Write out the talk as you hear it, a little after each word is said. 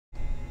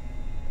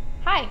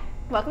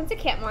Welcome to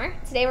Campmor.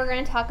 Today we're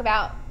going to talk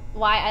about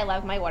why I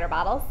love my water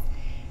bottles.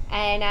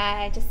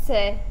 And just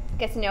to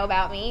get to know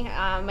about me,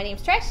 my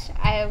name's Trish.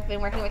 I've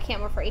been working with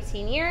Campmor for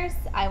 18 years.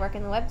 I work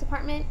in the web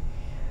department.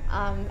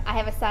 I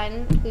have a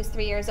son who's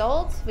 3 years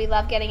old. We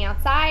love getting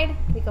outside.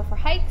 We go for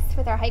hikes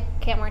with our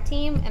Campmor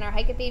team and our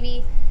Hike It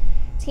Baby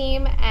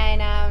team,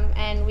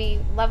 and we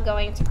love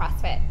going to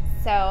CrossFit.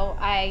 So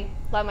I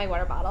love my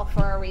water bottle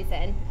for a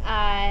reason.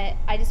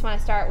 I just want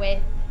to start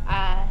with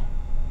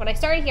when I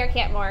started here at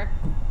Campmor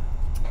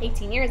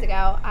 18 years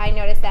ago, I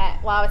noticed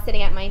that while I was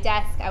sitting at my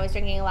desk, I was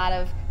drinking a lot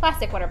of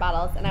plastic water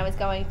bottles, and I was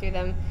going through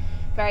them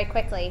very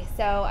quickly.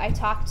 So I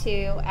talked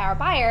to our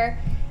buyer,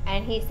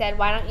 and he said,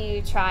 why don't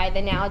you try the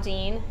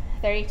Nalgene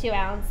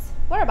 32-ounce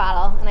water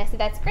bottle? And I said,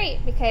 that's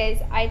great, because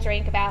I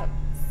drink about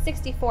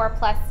 64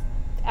 plus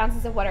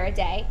ounces of water a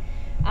day.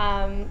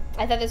 I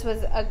thought this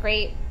was a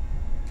great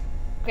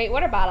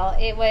water bottle.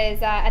 It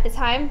was, at the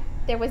time,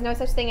 there was no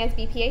such thing as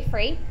BPA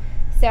free,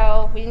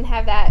 so we didn't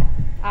have that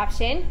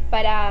option,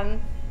 but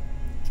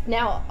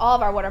now all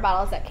of our water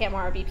bottles at Campmor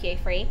are BPA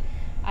free.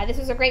 This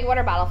was a great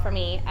water bottle for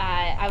me.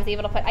 I was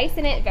able to put ice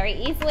in it very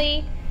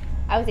easily.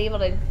 I was able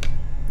to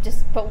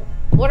just put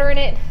water in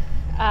it.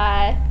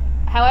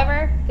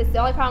 However, the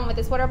only problem with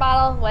this water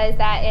bottle was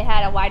that it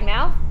had a wide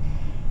mouth.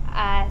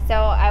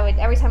 So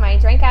every time I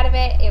drank out of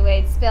it, it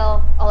would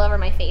spill all over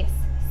my face.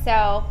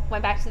 So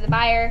went back to the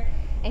buyer,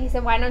 and he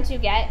said, why don't you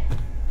get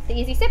the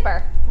Easy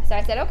Sipper? So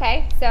I said,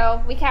 okay.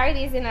 So we carry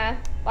these in a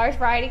large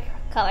variety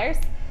of colors,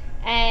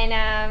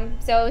 and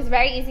so it was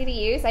very easy to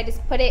use. I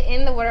just put it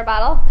in the water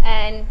bottle,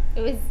 and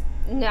it was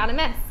not a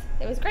mess.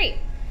 It was great.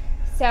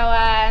 So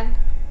I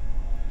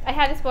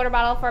had this water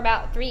bottle for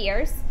about 3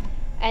 years,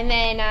 and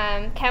then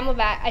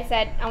Camelback, I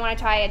said, I want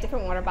to try a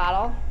different water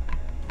bottle,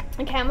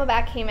 and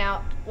Camelback came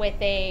out with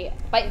a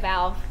bite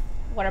valve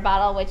water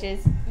bottle, which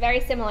is very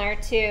similar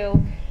to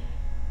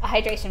a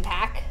hydration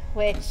pack,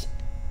 which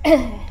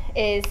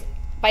is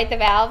bite the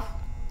valve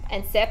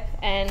and sip,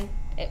 and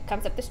it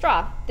comes up the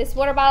straw. This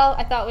water bottle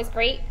I thought was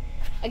great.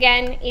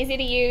 Again, easy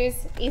to use,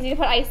 easy to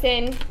put ice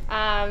in.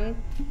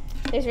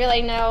 There's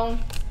really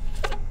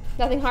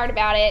nothing hard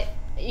about it.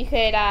 You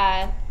could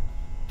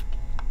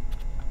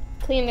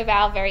clean the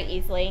valve very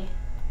easily,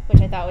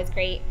 which I thought was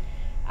great.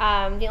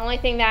 The only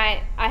thing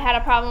that I had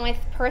a problem with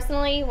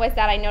personally was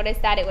that I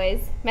noticed that it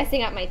was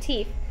messing up my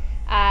teeth.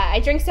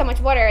 I drink so much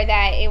water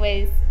that it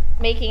was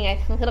making a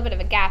little bit of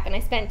a gap, and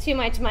I spent too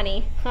much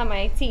money on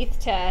my teeth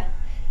to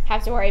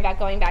have to worry about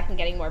going back and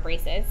getting more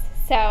braces.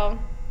 So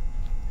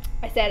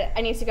I said, I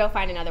need to go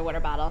find another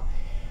water bottle.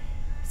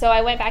 So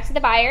I went back to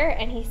the buyer,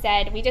 and he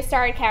said, we just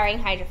started carrying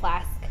Hydro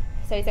Flask.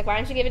 So he said, why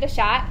don't you give it a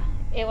shot?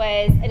 It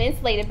was an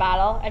insulated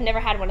bottle. I've never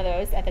had one of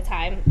those at the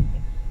time.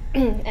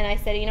 And I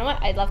said, you know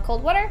what? I love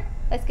cold water.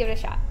 Let's give it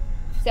a shot.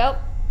 So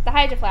the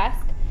Hydro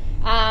Flask.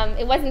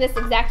 It wasn't this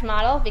exact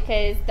model,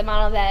 because the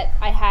model that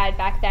I had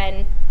back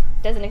then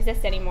doesn't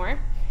exist anymore.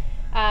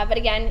 But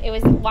again, it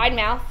was wide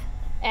mouth,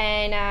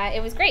 and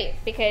it was great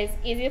because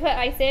easy to put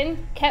ice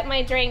in, kept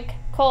my drink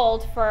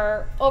cold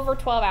for over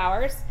 12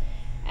 hours,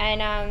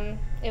 and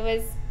it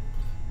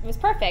was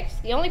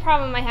perfect. The only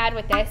problem I had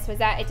with this was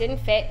that it didn't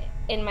fit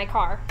in my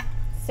car,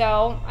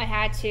 so I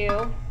had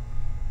to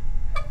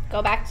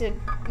go back to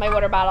my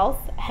water bottles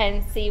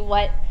and see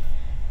what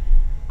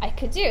I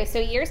could do. So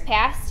years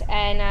passed,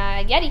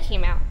 and Yeti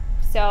came out.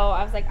 So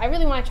I was like, I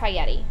really want to try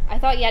Yeti. I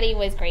thought Yeti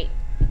was great.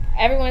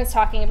 Everyone's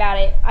talking about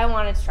it. I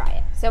wanted to try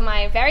it. So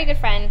my very good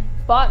friend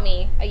bought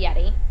me a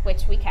Yeti,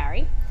 which we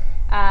carry.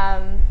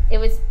 It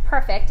was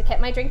perfect. It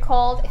kept my drink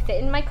cold. It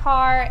fit in my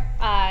car.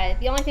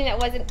 The only thing that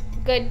wasn't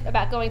good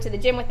about going to the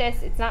gym with this,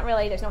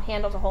 there's no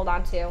handle to hold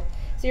on to.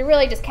 So you're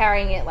really just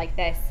carrying it like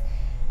this.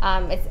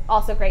 It's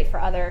also great for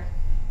other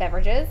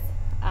beverages.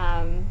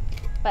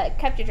 But it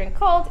kept your drink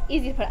cold,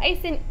 easy to put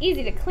ice in,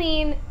 easy to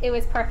clean. It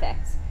was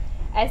perfect.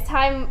 As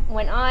time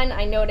went on,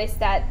 I noticed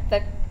that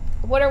the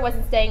water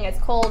wasn't staying as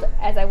cold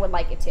as I would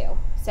like it to.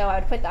 So I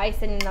would put the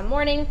ice in the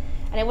morning,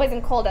 and it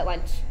wasn't cold at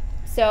lunch.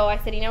 So I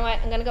said, you know what,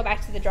 I'm gonna go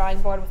back to the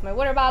drawing board with my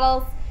water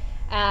bottles.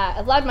 I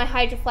loved my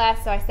Hydro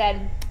Flask, so I said,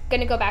 I'm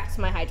gonna go back to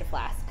my Hydro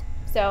Flask.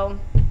 So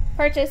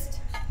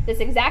purchased this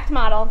exact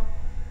model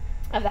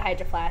of the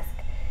Hydro Flask.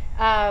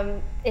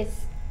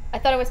 I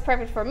thought it was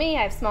perfect for me.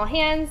 I have small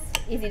hands,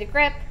 easy to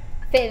grip,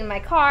 fit in my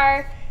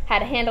car,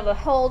 had a handle to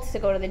hold to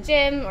go to the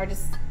gym or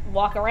just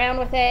walk around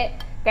with it.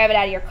 Grab it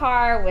out of your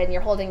car when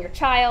you're holding your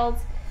child.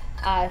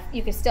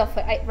 You can still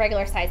put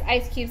regular size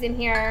ice cubes in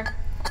here.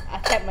 I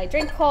kept my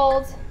drink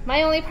cold.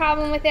 My only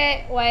problem with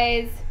it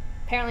was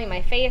apparently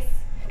my face,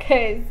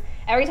 because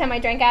every time I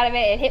drank out of it,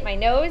 it hit my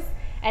nose,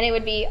 and it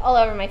would be all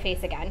over my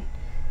face again.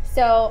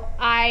 So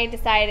I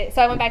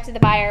went back to the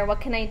buyer,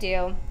 what can I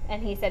do?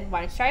 And he said,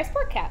 why don't you try a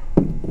sport cap?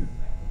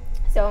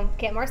 So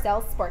Campmor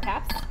sells sport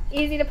caps,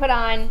 easy to put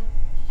on,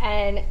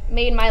 and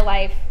made my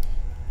life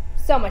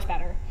so much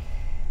better.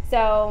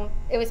 So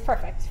it was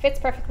perfect, fits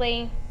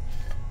perfectly,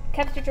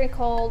 kept your drink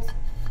cold,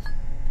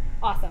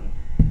 awesome.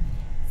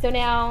 So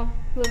now,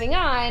 moving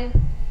on,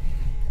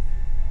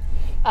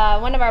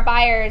 one of our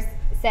buyers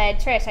said,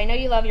 Trish, I know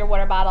you love your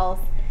water bottles,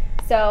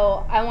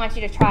 so I want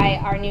you to try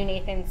our new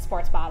Nathan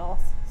sports bottles.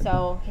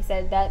 So he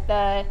said that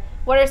the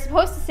water is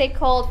supposed to stay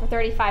cold for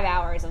 35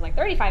 hours. I was like,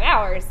 35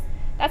 hours?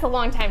 That's a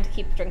long time to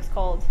keep drinks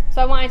cold.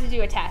 So I wanted to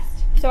do a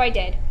test. So I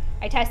did.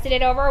 I tested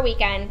it over a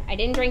weekend. I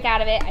didn't drink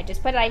out of it. I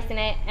just put ice in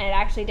it, and it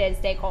actually did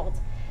stay cold.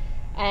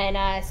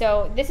 And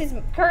so this is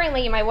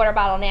currently my water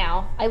bottle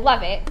now. I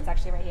love it. It's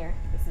actually right here.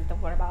 This is the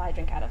water bottle I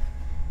drink out of.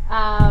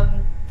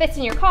 Fits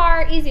in your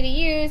car, easy to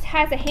use,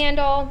 has a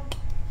handle.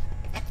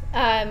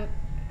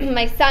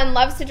 My son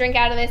loves to drink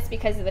out of this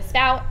because of the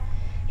spout.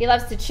 He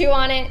loves to chew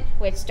on it,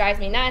 which drives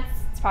me nuts.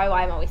 It's probably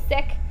why I'm always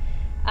sick.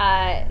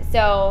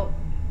 So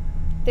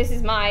this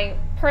is my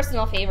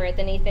personal favorite,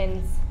 the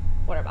Nathan's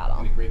water bottle.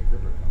 And a great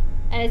gripper cover.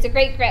 And it's a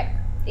great grip,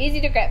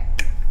 easy to grip.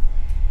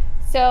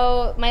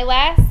 So my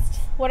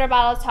last water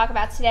bottle to talk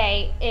about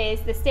today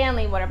is the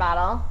Stanley water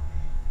bottle.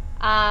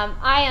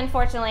 I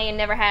unfortunately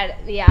never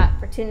had the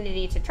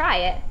opportunity to try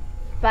it,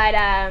 but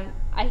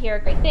I hear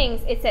great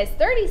things. It says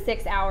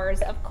 36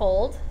 hours of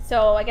cold,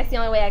 so I guess the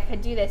only way I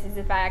could do this is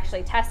if I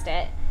actually test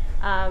it,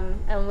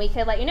 and we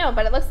could let you know.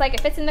 But it looks like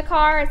it fits in the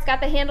car, it's got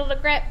the handle to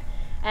grip,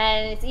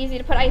 and it's easy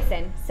to put ice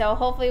in. So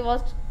hopefully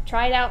we'll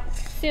try it out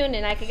soon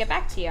and I could get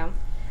back to you.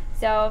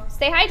 So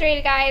stay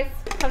hydrated, guys.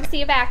 Hope to see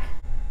you back.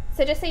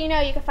 So just so you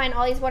know, you can find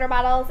all these water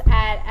bottles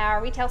at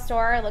our retail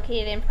store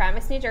located in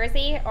Paramus, New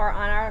Jersey, or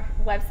on our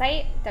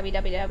website,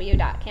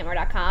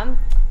 www.campmor.com.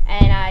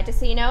 And just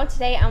so you know,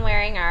 today I'm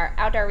wearing our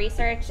Outdoor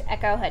Research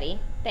Echo hoodie.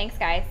 Thanks,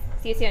 guys.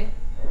 See you soon.